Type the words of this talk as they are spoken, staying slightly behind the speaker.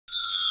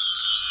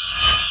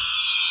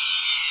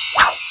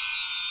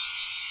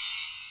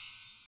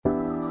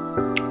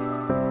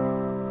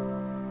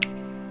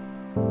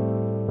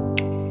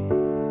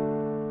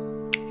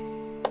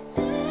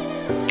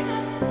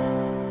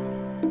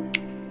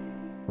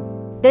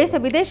దేశ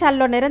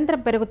విదేశాల్లో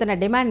నిరంతరం పెరుగుతున్న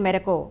డిమాండ్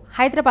మేరకు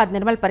హైదరాబాద్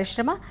నిర్మల్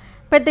పరిశ్రమ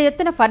పెద్ద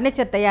ఎత్తున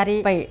ఫర్నిచర్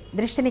తయారీపై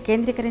దృష్టిని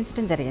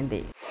కేంద్రీకరించడం జరిగింది.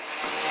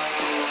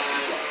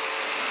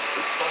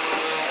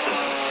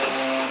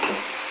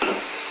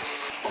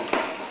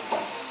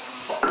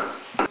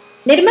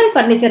 నిర్మల్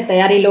ఫర్నిచర్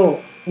తయారీలో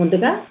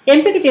ముందుగా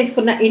ఎంపిక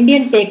చేసుకున్న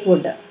ఇండియన్ టేక్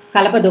వుడ్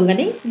కలప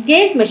దొంగని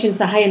గేజ్ మెషిన్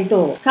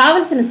సహాయంతో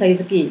కావలసిన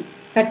సైజుకి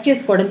కట్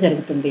చేసుకోవడం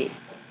జరుగుతుంది.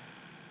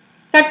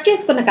 కట్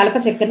చేసుకున్న కలప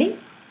చెక్కని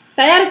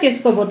తయారు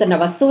చేసుకోబోతున్న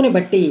వస్తువుని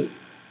బట్టి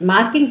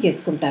మార్కింగ్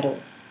చేసుకుంటారు.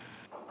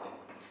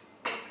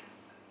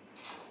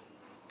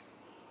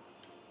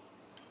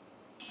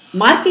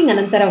 మార్కింగ్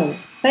అనంతరం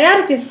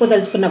తయారు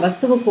చేసుకోదలుచుకున్న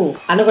వస్తువుకు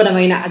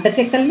అనుగుణమైన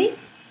అడ్డచెక్కల్ని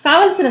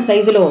కావలసిన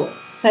సైజులో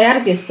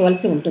తయారు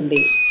చేసుకోవాల్సి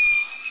ఉంటుంది.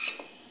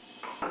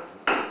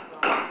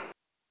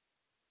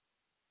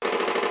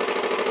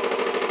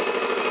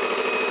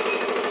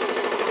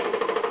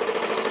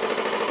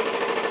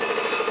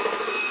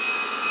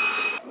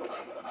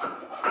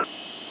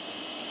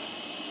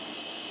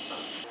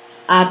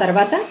 ఆ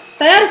తర్వాత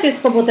తయారు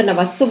చేసుకోబోతున్న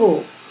వస్తువు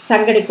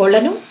సంగడి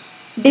కోళ్లను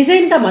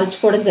డిజైన్గా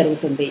మలుచుకోవడం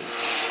జరుగుతుంది.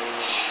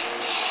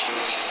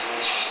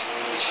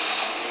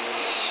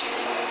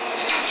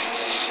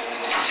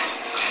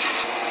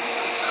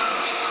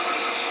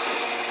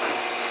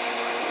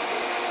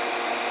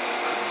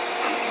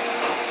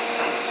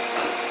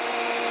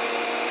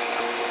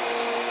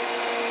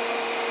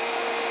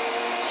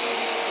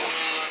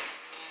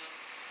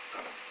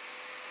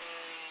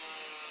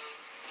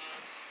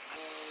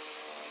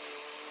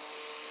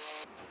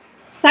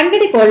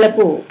 సంగడి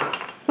కోళ్లకు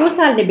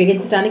కూసాల్ని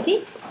బిగించడానికి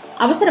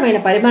అవసరమైన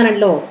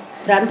పరిమాణంలో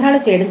రంధ్రాలు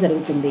చేయడం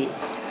జరుగుతుంది.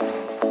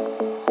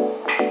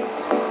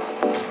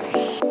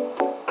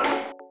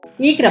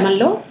 ఈ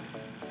క్రమంలో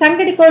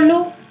సంగడి కోళ్లు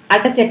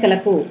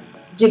అడ్డచెక్కలకు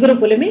జిగురు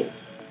పులిమి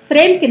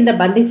ఫ్రేమ్ కింద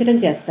బంధించడం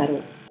చేస్తారు.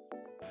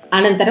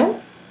 అనంతరం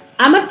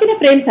అమర్చిన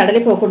ఫ్రేమ్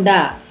సడలిపోకుండా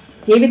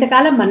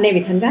జీవితకాలం మన్నే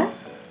విధంగా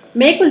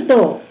మేకులతో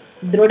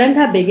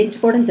దృఢంగా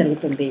బిగించుకోవడం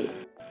జరుగుతుంది.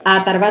 ఆ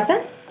తర్వాత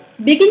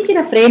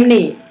బిగించిన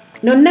ఫ్రేమ్ని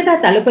నున్నగా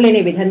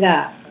తలుపులేని విధంగా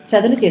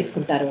చదును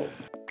చేసుకుంటారు.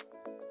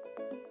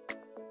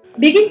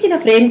 బిగించిన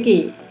ఫ్రేమ్కి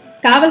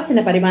కావలసిన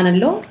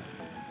పరిమాణంలో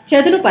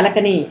చదును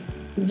పలకని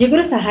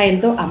జిగురు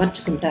సహాయంతో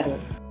అమర్చుకుంటారు.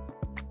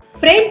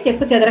 ఫ్రేమ్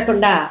చెక్కు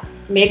చెదరకుండా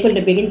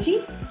మేకులను బిగించి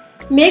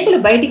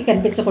మేకులు బయటికి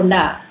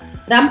కనిపించకుండా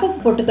రంపపు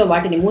పొట్టుతో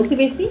వాటిని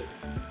మూసివేసి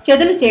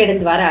చదును చేయడం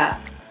ద్వారా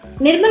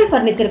నిర్మల్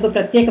ఫర్నిచర్కు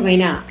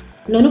ప్రత్యేకమైన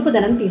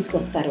నునుపుదనం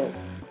తీసుకొస్తారు.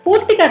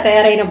 పూర్తిగా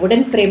తయారైన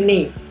వుడెన్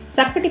ఫ్రేమ్ని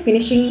చక్కటి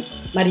ఫినిషింగ్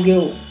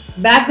మరియు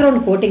బ్యాక్గ్రౌండ్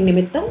కోటింగ్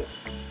నిమిత్తం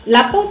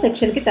లప్పో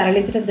సెక్షన్కి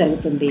తరలించడం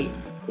జరుగుతుంది.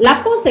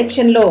 లప్పో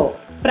సెక్షన్లో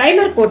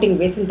ప్రైమర్ కోటింగ్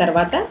వేసిన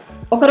తర్వాత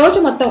ఒకరోజు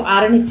మొత్తం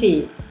ఆరనిచ్చి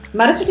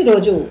మరుసటి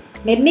రోజు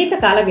నిర్ణీత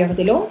కాల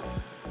వ్యవధిలో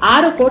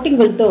 6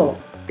 కోటింగులతో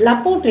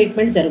లప్పో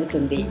ట్రీట్మెంట్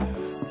జరుగుతుంది.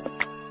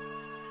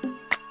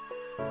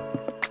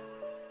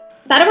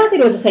 తర్వాతి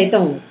రోజు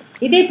సైతం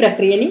ఇదే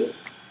ప్రక్రియని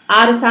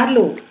 6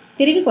 సార్లు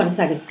తిరిగి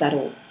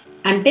కొనసాగిస్తారు.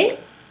 అంటే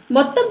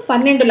మొత్తం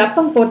 12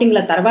 లప్పం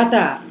కోటింగ్ల తర్వాత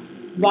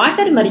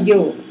వాటర్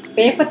మరియు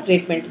పేపర్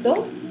ట్రీట్మెంట్తో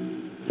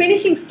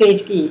ఫినిషింగ్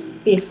స్టేజ్కి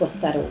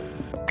తీసుకొస్తారు.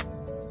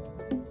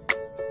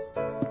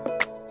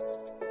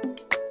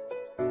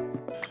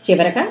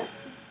 చివరగా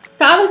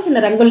కావలసిన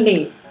రంగుల్ని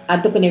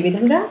అద్దుకునే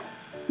విధంగా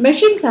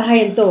మెషిన్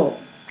సహాయంతో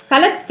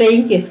కలర్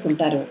స్ప్రేయింగ్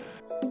చేసుకుంటారు.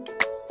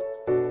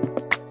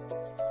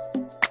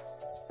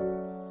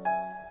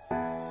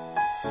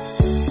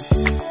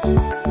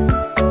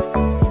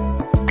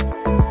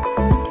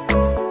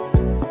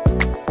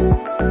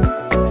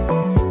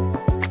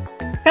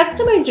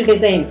 కస్టమైజ్డ్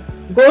డిజైన్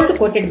గోల్డ్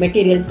కోటెడ్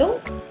మెటీరియల్తో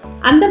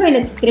అందమైన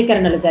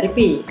చిత్రీకరణలు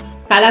జరిపి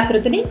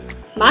కళాకృతిని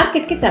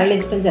మార్కెట్కి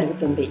తరలించడం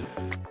జరుగుతుంది.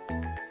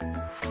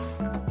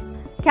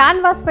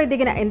 క్యాన్వాస్పై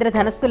దిగిన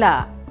ఇంద్రధనస్సుల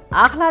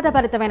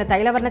ఆహ్లాదభరితమైన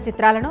తైలవర్ణ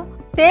చిత్రాలను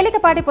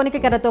తేలికపాటి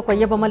పొనికికర్రతో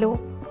కొయ్యబొమ్మలు,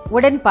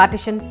 వుడెన్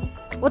పార్టిషన్స్,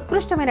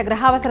 ఉత్కృష్టమైన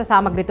గృహావసర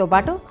సామగ్రితో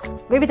పాటు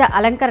వివిధ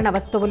అలంకరణ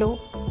వస్తువులు,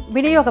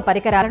 వినియోగ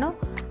పరికరాలను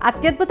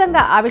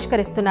అత్యద్భుతంగా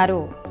ఆవిష్కరిస్తున్నారు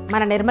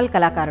మన నిర్మల్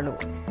కళాకారులు.